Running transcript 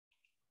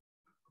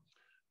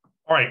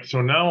All right,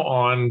 so now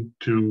on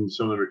to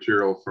some of the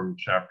material from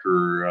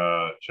chapter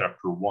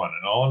 1,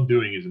 and all I'm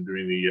doing is I'm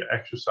doing the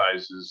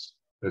exercises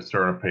that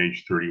start on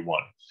page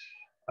 31.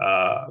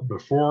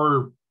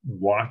 Before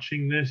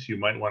watching this, you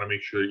might want to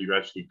make sure that you've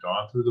actually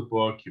gone through the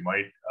book. You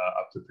might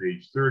up to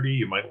page 30.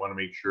 You might want to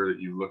make sure that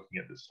you're looking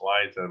at the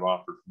slides that I've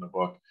offered from the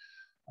book.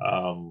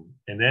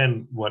 And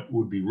then what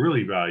would be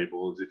really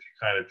valuable is if you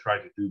kind of try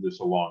to do this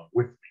along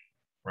with me.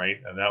 Right?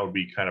 And that would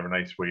be kind of a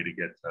nice way to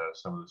get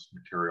some of this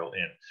material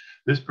in.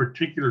 This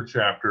particular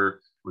chapter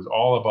was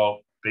all about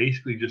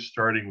basically just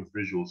starting with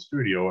Visual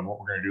Studio. And what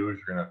we're going to do is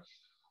we're going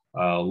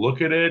to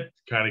look at it,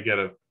 kind of get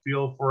a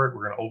feel for it.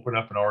 We're going to open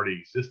up an already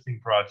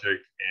existing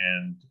project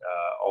and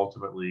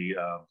ultimately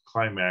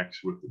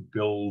climax with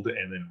build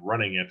and then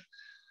running it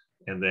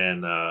and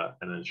then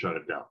shut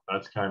it down.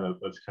 That's kind of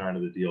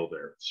the deal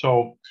there.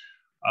 So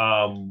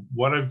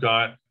what I've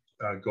got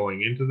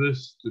going into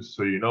this, just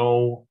so you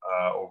know,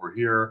 over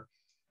here,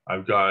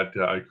 I've got,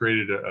 I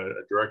created a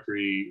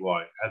directory. Well,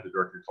 I had the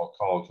directory called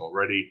college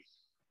already.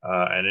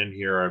 And in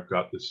here, I've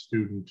got the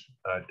student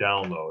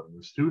download. And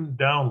the student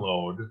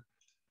download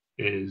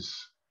is,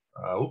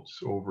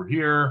 over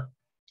here.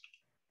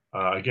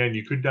 Again,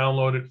 you could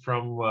download it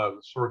from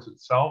the source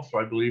itself,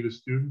 I believe, as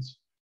students,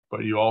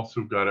 but you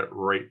also got it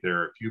right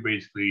there. If you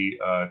basically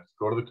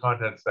go to the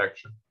content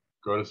section,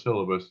 go to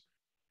syllabus,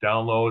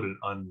 download and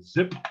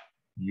unzip,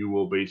 you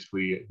will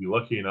basically be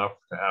lucky enough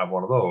to have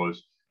one of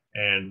those.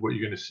 And what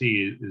you're going to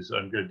see is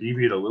I'm going to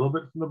deviate a little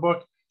bit from the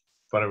book,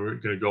 but I'm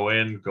going to go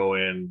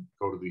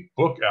to the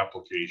book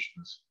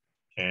applications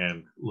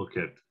and look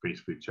at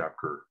basically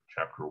chapter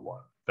 1.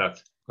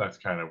 That's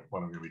kind of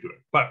what I'm going to be doing.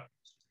 But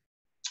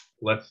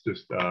let's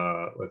just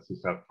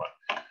have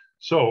fun.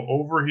 So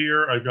over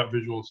here, I've got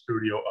Visual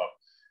Studio up.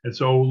 And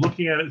so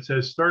looking at it, it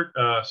says start.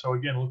 So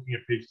again, looking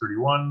at page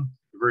 31,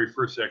 the very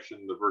first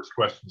section, the first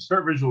question,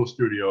 start Visual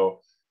Studio.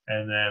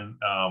 And then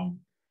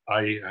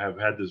I have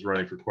had this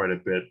running for quite a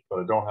bit, but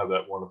I don't have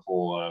that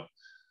wonderful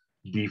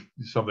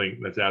something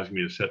that's asking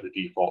me to set the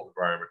default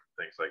environment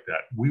and things like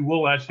that. We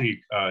will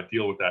actually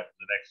deal with that in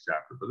the next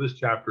chapter. But this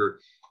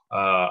chapter,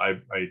 I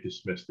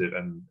dismissed it,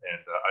 and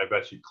I've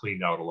actually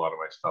cleaned out a lot of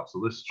my stuff.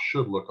 So this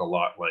should look a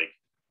lot like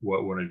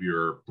what one of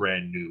your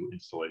brand new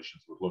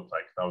installations would look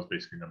like. That was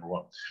basically number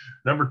 1.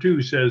 Number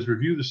 2 says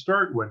review the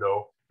start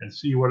window and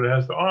see what it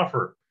has to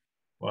offer.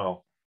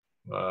 Well,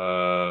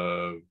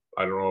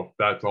 I don't know if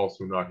that's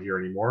also not here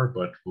anymore,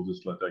 but we'll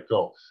just let that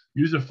go.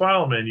 Use the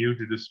file menu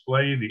to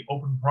display the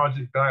open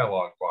project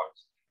dialog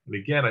box. And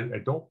again, I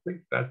don't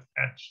think that's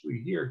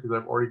actually here because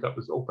I've already got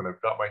this open.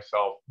 I've got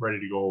myself ready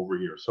to go over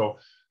here. So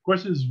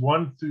questions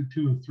 1 through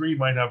 2 and 3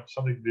 might have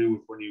something to do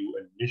with when you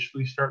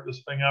initially start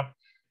this thing up.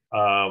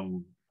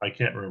 I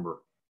can't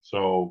remember.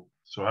 So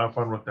have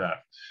fun with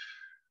that.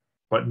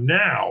 But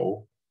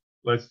now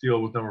let's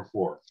deal with number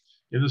 4.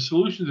 In the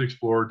Solutions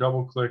Explorer,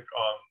 double click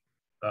on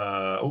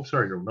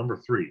number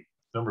 3.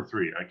 Number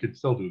 3. I could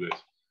still do this.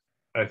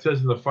 It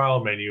says in the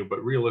file menu,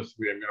 but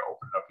realistically, I'm going to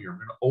open it up here. I'm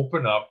going to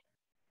open up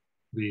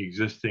the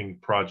existing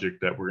project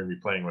that we're going to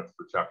be playing with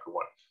for chapter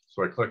 1.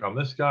 So I click on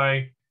this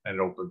guy and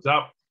it opens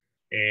up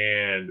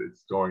and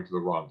it's going to the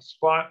wrong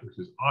spot, which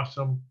is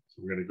awesome.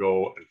 So we're going to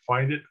go and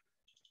find it.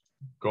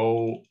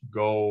 Go.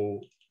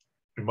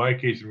 In my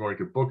case, I'm going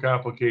to book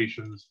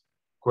applications,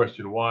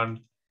 question 1,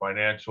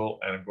 financial,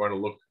 and I'm going to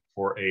look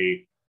for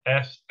a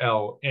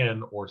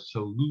SLN or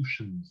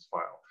solutions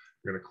file.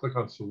 I'm going to click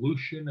on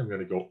solution. I'm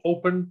going to go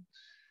open,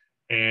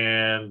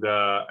 and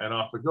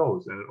off it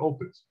goes, and it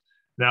opens.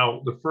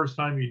 Now, the first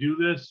time you do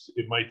this,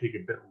 it might take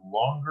a bit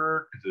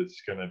longer because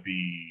it's going to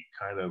be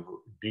kind of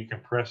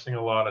decompressing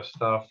a lot of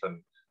stuff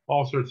and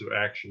all sorts of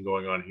action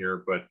going on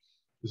here. But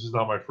this is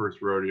not my first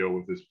rodeo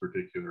with this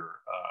particular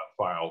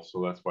file,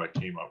 so that's why it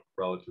came up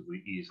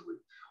relatively easily.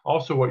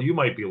 Also, what you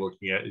might be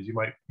looking at is you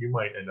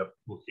might end up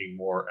looking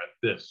more at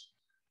this.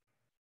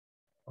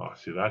 Oh,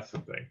 see, that's the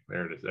thing.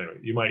 There it is.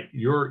 Anyway,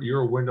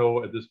 your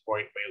window at this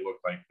point may look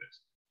like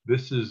this.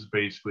 This is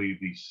basically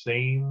the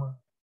same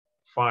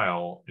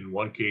file. In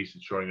one case,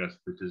 it's showing us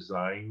the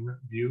design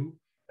view,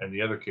 and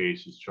the other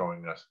case is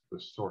showing us the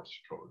source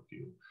code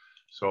view.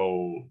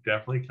 So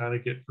definitely kind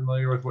of get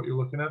familiar with what you're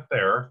looking at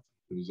there.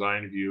 The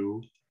design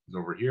view is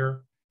over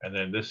here, and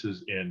then this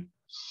is in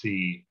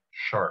C#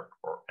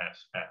 or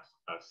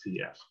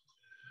CS.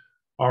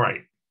 All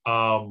right.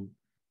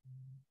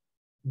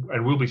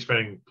 And we'll be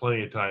spending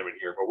plenty of time in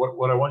here, but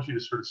what I want you to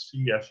sort of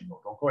see as you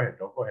go, don't go ahead.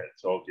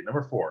 So, okay,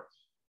 number 4,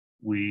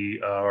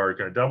 we are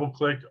going to double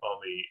click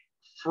on the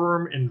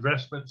firm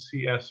investment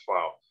CS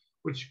file,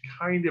 which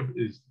kind of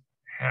is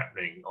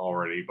happening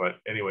already.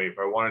 But anyway, if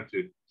I wanted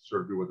to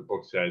sort of do what the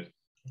book says,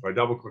 if I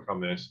double click on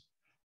this,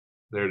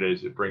 there it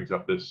is. It brings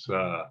up this,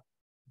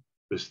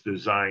 this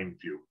design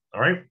view.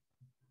 All right.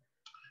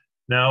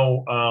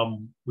 Now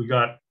we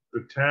got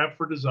the tab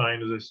for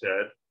design, as I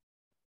said.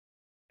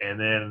 And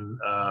then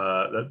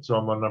so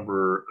I'm on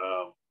number,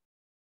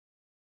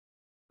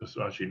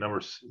 actually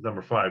number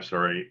 5,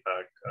 sorry.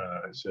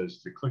 It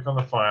says to click on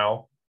the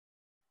file,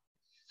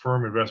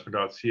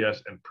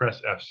 firminvestment.cs, and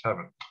press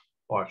F7.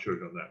 Oh, I should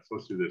have done that. So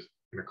let's do this.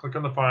 I'm going to click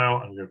on the file.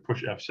 I'm going to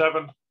push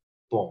F7.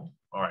 Boom.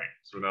 All right.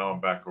 So now I'm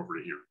back over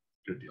to here.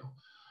 Good deal.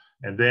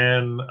 And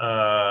then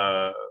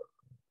it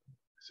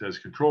says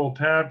Control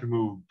Tab to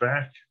move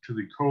back to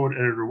the code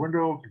editor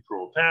window.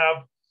 Control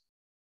Tab.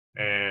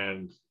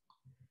 And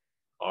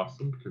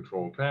awesome.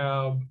 Control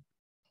Tab.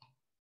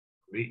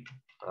 Neat.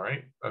 All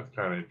right. That's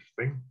kind of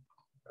interesting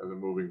as I'm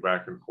moving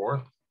back and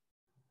forth.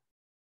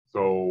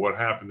 So what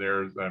happened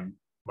there is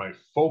my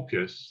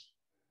focus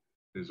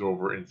is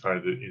over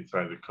inside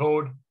the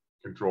code.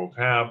 Control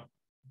Tab.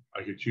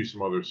 I could choose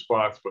some other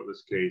spots, but in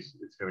this case,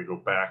 it's going to go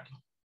back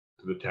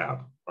to the tab.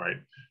 All right.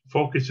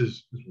 Focus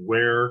is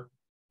where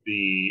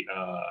the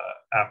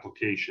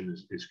application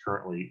is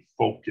currently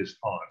focused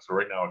on. So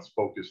right now it's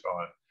focused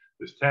on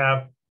this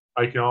tab.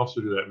 I can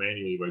also do that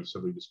manually by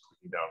simply just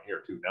clicking down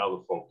here too. Now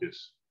the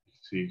focus,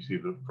 you see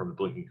from the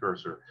blinking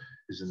cursor,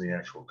 is in the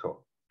actual code.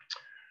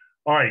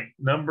 All right,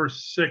 number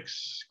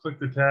 6, click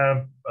the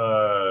tab,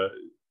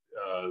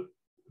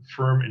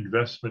 Firm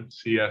Investment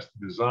CS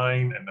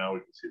Design, and now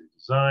we can see the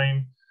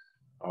design.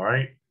 All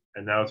right,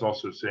 and now it's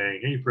also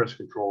saying, hey, press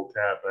Control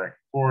Tab back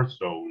and forth.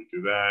 So we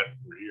do that,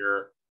 we're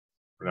here.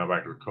 We're now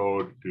back to the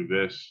code, do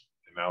this,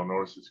 and now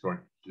notice it's going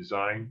to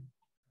design,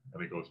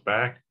 and it goes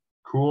back.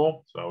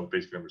 Cool, so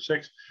basically number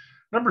 6.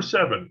 Number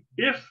 7,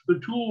 if the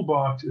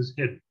toolbox is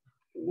hidden,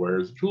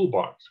 where's the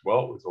toolbox?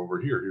 Well, it's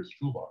over here, here's the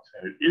toolbox,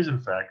 and it is in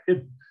fact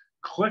hidden.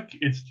 Click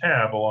its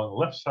tab along the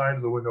left side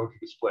of the window to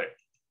display it.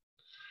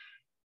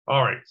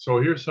 All right, so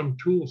here's some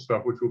tool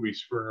stuff which we'll be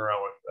screwing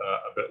around with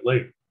a bit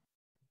later.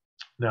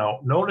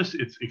 Now, notice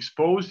it's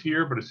exposed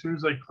here, but as soon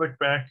as I click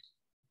back,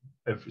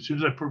 as soon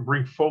as I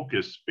bring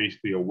focus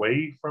basically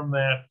away from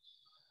that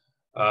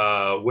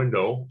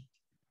window,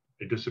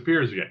 it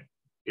disappears again.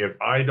 If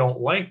I don't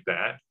like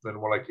that, then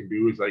what I can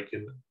do is I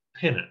can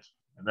pin it.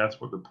 And that's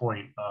what the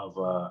point of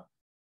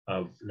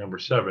number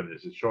 7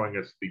 is. It's showing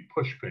us the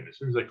push pin. As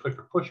soon as I click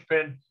the push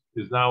pin,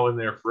 it's now in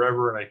there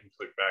forever, and I can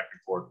click back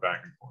and forth,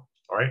 back and forth.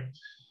 All right,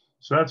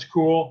 so that's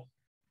cool.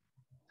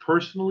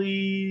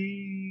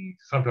 Personally,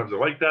 sometimes I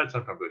like that,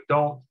 sometimes I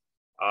don't.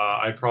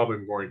 I probably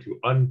am going to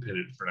unpin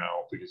it for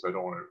now because I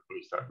don't want to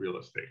waste that real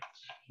estate.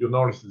 You'll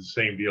notice it's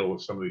the same deal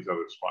with some of these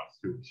other spots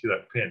too. You see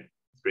that pin?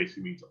 It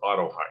basically means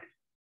auto hide.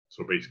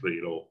 So basically,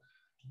 it'll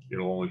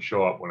only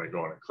show up when I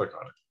go in and click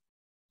on it.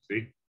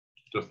 See,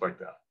 just like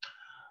that.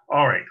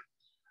 All right.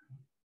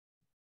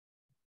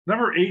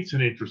 Number 8's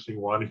an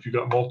interesting one if you've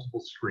got multiple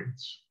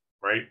screens,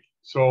 right?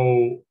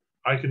 So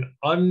I can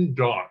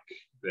undock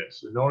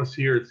this. And notice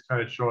here it's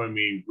kind of showing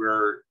me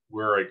where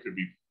I could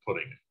be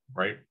putting it,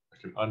 right? I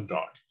can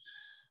undock.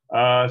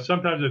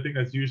 Sometimes I think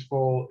that's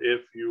useful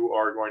if you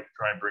are going to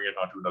try and bring it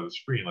onto another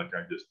screen like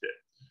I just did.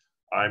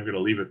 I'm going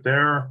to leave it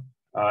there.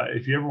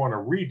 If you ever want to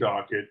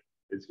redock it,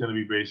 it's going to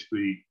be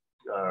basically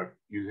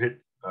you hit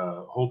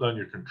hold down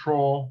your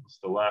control. It's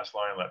the last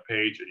line on that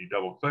page, and you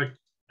double click,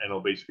 and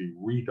it'll basically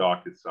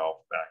redock itself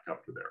back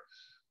up to there.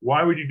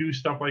 Why would you do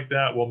stuff like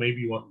that? Well,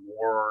 maybe you want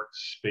more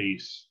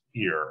space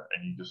here,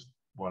 and you just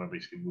want to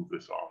basically move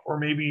this off, or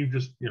maybe you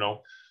just,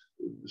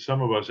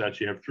 some of us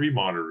actually have 3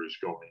 monitors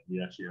going.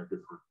 We actually have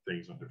different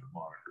things on different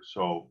monitors,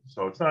 so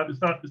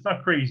it's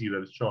not crazy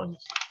that it's showing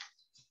us.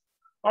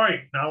 All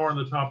right, now we're on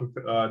the top of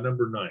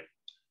number 9.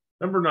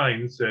 Number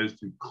 9 says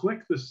to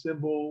click the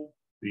symbol,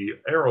 the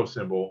arrow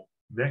symbol,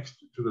 next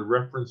to the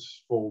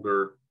reference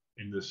folder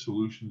in the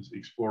Solutions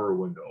Explorer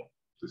window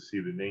to see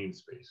the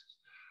namespaces.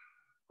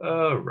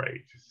 All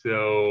right,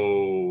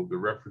 so the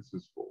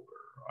references folder.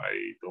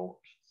 I don't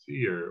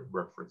see a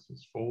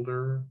references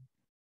folder.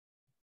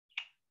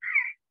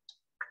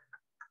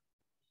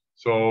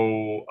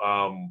 So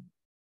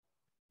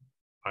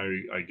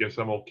I guess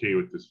I'm okay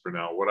with this for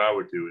now. What I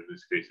would do in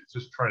this case is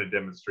just try to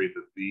demonstrate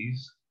that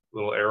these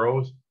little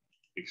arrows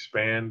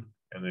expand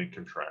and then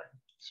contract,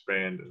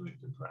 expand and then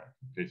contract.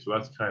 Okay, so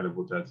that's kind of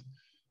what that's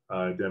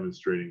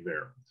demonstrating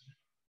there.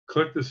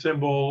 Click the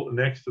symbol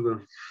next to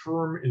the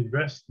Firm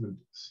Investment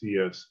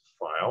CS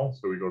file.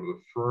 So we go to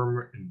the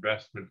Firm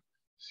Investment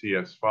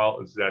CS file.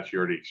 It's actually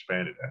already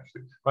expanded,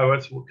 actually. Oh,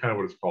 that's kind of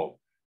what it's called.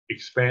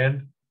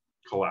 Expand,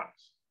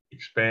 collapse.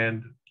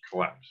 Expand,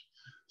 collapse.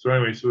 So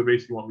anyway, so they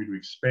basically want me to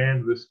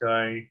expand this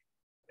guy.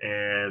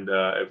 And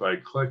if I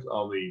click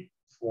on the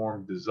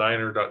form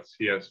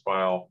designer.cs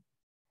file,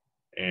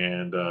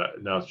 and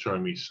now it's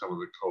showing me some of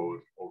the code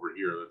over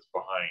here that's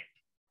behind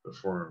the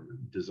form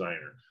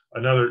designer.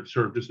 Another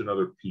sort of just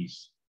another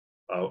piece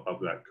of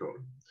that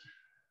code.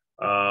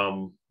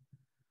 And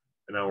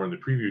now we're in the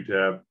preview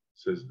tab. It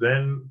says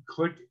then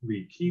click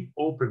the keep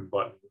open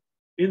button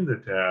in the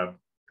tab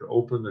to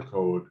open the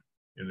code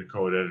in the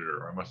code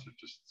editor. I must have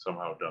just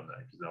somehow done that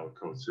because now the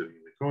code's sitting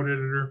in the code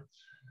editor.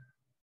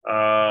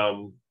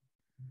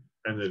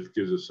 And then it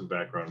gives us some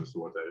background as to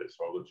what that is.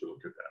 So I'll let you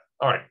look at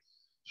that. All right.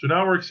 So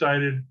now we're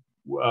excited.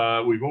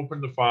 We've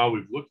opened the file.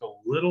 We've looked a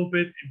little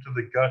bit into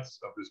the guts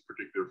of this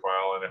particular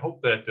file, and I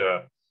hope that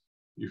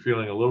you're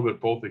feeling a little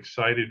bit both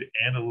excited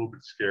and a little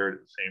bit scared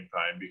at the same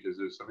time, because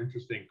there's some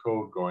interesting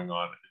code going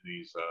on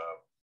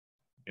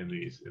in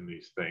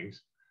these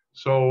things.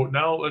 So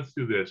now let's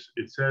do this.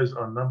 It says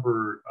on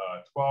number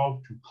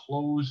 12 to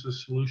close the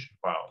solution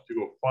file. To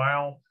go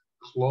File,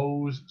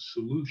 Close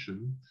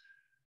Solution.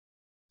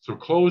 So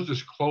close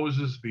just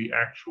closes the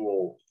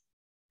actual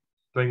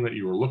thing that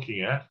you were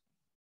looking at.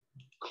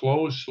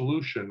 Close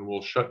Solution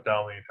will shut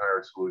down the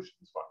entire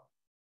solutions file.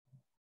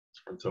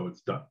 And so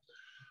it's done.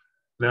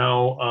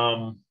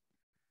 Now,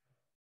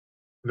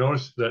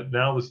 notice that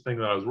now this thing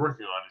that I was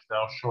working on is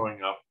now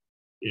showing up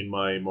in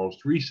my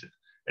most recent.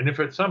 And if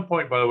at some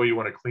point, by the way, you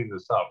want to clean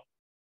this up,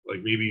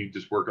 like maybe you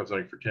just work on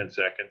something for 10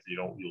 seconds,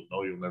 you'll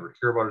know you'll never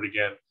care about it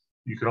again,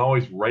 you can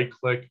always right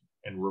click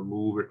and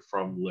remove it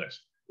from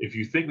list. If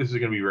you think this is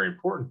going to be very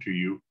important to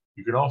you,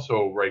 you can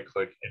also right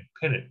click and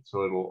pin it.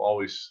 So it'll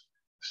always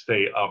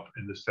stay up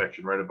in this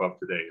section right above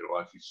today. It'll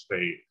actually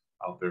stay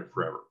out there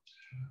forever.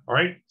 All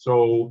right.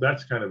 So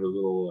that's kind of a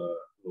little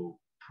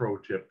pro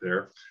tip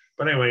there.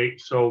 But anyway,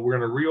 so we're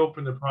going to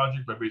reopen the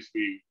project by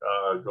basically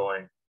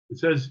going, it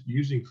says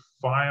using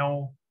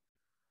file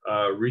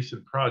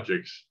recent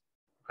projects.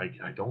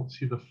 I don't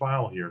see the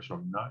file here, so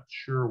I'm not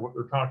sure what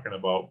they're talking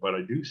about, but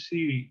I do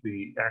see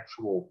the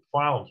actual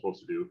file I'm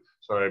supposed to do.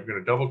 So I'm going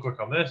to double click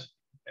on this,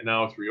 and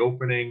now it's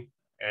reopening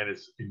and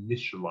it's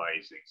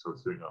initializing. So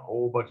it's doing a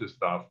whole bunch of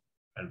stuff,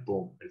 and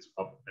boom, it's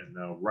up and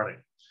now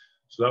running.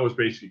 So that was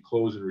basically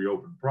close and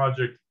reopen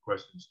project,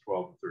 questions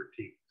 12 and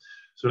 13.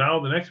 So now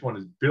the next one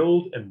is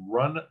build and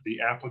run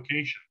the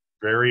application.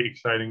 Very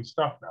exciting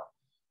stuff now.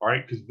 All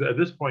right, because at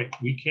this point,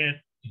 we can't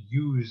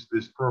use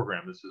this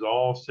program. This is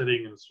all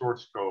sitting in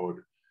source code.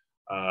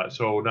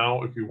 So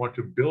now if you want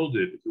to build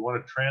it, if you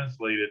want to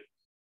translate it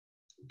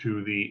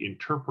to the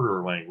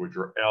interpreter language,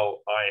 or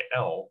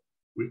LIL,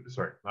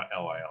 sorry, not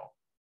LIL.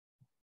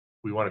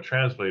 We want to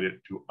translate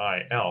it to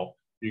IL.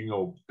 You can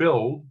go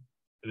build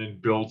and then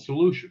build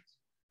solutions.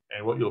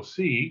 And what you'll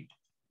see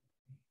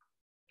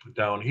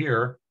down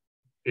here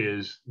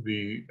is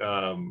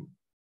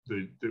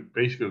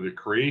basically the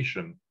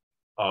creation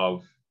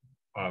of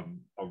a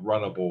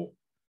runnable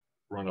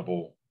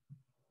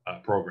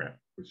program,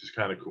 which is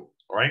kind of cool.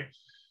 All right.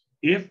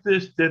 If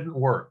this didn't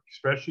work,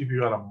 especially if you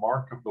got a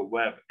mark of the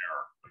web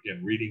error,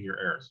 again, reading your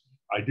errors,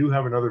 I do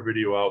have another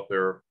video out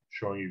there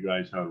showing you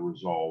guys how to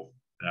resolve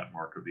that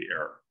mark of the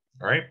error.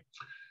 All right.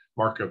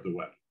 Mark of the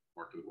web.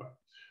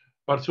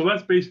 But so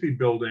that's basically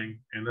building,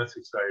 and that's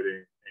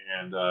exciting.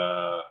 And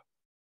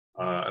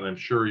I'm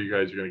sure you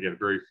guys are going to get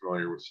very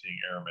familiar with seeing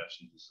error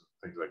messages and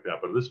things like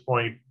that. But at this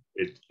point,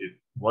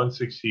 one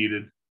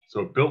succeeded.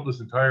 So it built this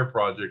entire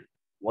project.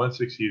 One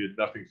succeeded,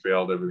 nothing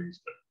failed, everything's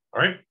good.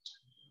 All right.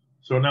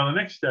 So now the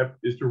next step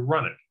is to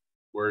run it,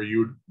 where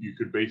you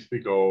could basically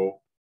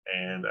go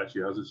and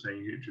actually, how's it saying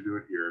you to do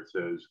it here? It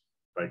says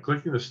by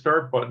clicking the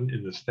start button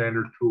in the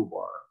standard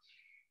toolbar.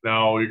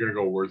 Now you're going to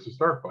go, where's the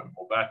start button?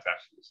 Well, that's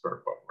actually the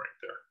start button right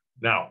there.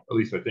 Now, at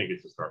least I think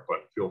it's the start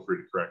button. Feel free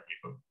to correct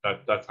me,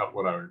 but that's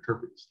what I would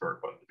interpret the start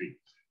button to be.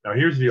 Now,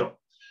 here's the deal.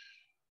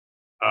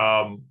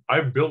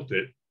 I've built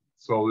it,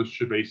 so this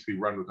should basically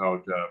run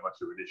without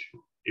much of an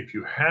issue. If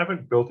you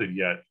haven't built it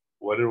yet,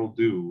 what it'll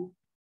do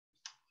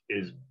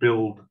is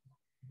build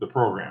the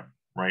program,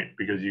 right?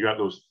 Because you got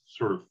those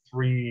sort of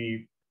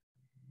three,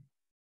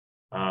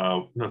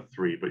 not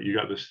three, but you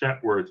got the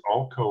step where it's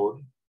all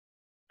code,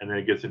 and then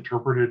it gets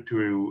interpreted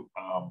to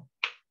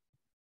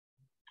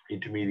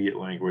intermediate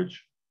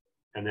language,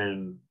 and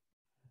then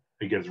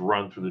it gets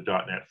run through the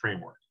 .NET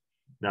framework.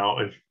 Now,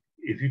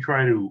 if you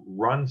try to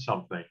run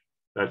something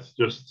that's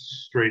just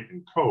straight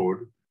in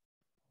code,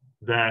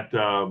 that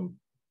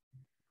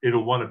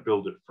it'll want to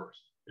build it first,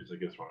 is I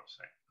guess what I'm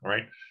saying. All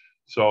right.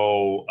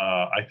 So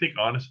I think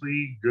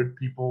honestly, good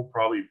people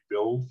probably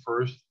build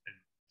first and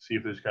see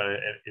if there's going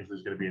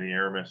to be any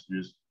error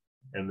messages,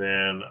 and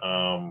then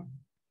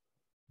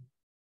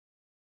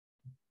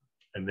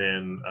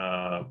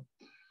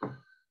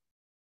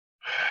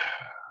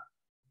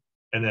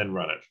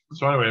run it.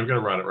 So anyway, I'm going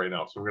to run it right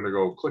now. So I'm going to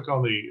go click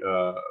on the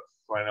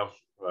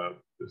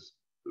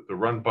the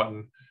run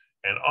button,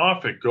 and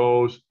off it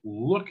goes.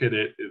 Look at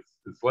it.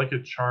 It's like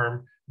a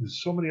charm.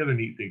 There's so many other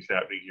neat things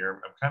happening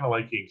here. I'm kind of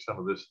liking some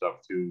of this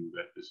stuff too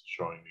that is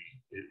showing me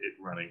it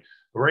running.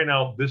 But right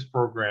now, this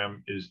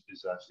program is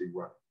actually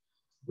running,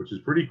 which is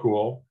pretty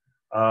cool.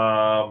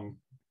 All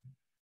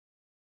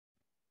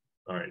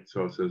right,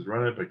 so it says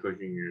run it by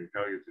clicking your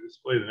calculator to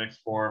display the next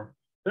form.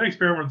 Then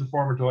experiment with the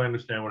form until I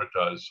understand what it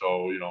does.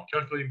 So,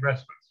 calculate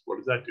investments. What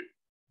does that do?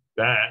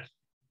 That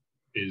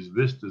is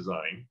this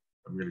design.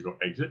 I'm going to go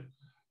exit.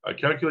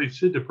 Calculate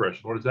SID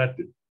depression. What does that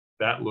do?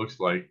 That looks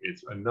like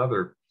it's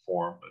another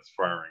form that's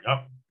firing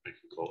up. I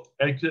can go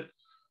exit,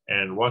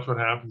 and watch what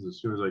happens as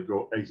soon as I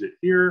go exit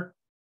here.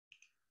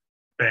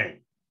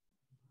 Bang.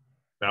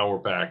 Now we're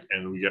back,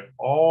 and we get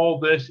all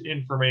this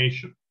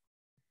information.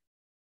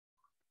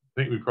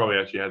 I think we probably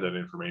actually had that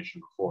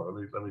information before.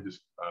 Let me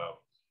just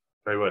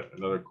tell you what.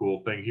 Another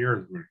cool thing here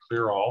is we're going to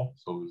clear all,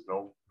 so there's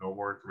no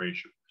more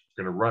information.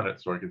 I'm going to run it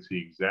so I can see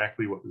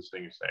exactly what this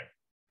thing is saying.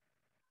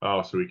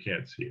 Oh, so we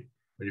can't see it.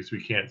 I guess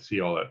we can't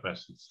see all that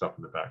message stuff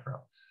in the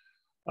background.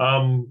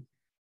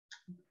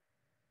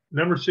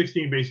 Number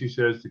 16 basically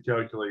says to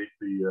calculate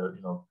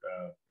the,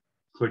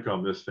 click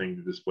on this thing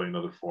to display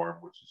another form,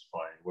 which is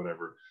fine,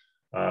 whatever.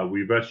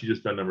 We've actually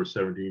just done number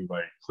 17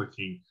 by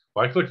clicking.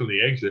 Well, I clicked on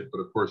the exit, but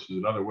of course, there's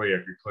another way I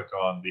could click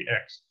on the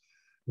X.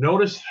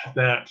 Notice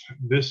that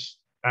this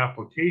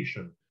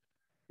application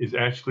is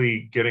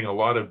actually getting a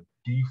lot of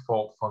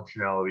default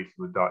functionality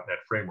from the .NET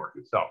framework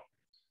itself.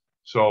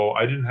 So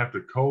I didn't have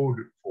to code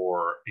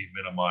for a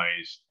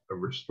minimize, a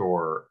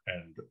restore,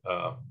 and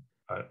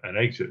an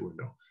exit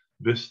window.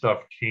 This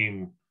stuff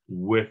came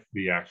with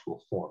the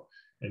actual form,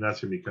 and that's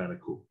gonna be kind of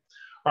cool.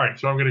 All right,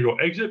 so I'm gonna go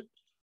exit,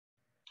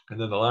 and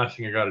then the last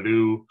thing I got to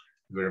do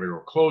is I'm gonna go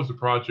close the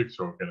project.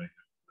 So I'm gonna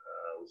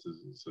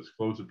it says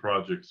close the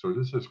project. So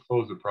this says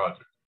close the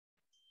project.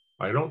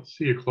 I don't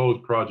see a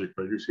closed project,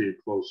 but I do see a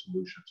closed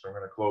solution. So I'm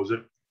going to close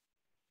it.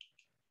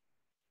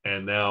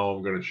 And now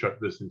I'm going to shut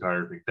this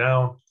entire thing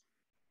down.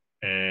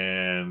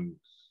 And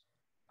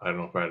I don't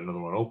know if I had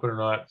another one open or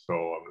not. So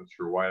I'm not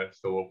sure why it's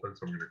still open.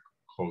 So I'm going to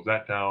close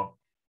that down.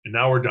 And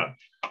now we're done.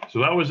 So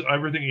that was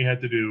everything you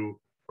had to do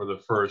for the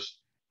first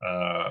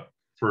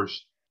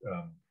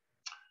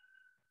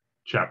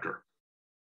chapter.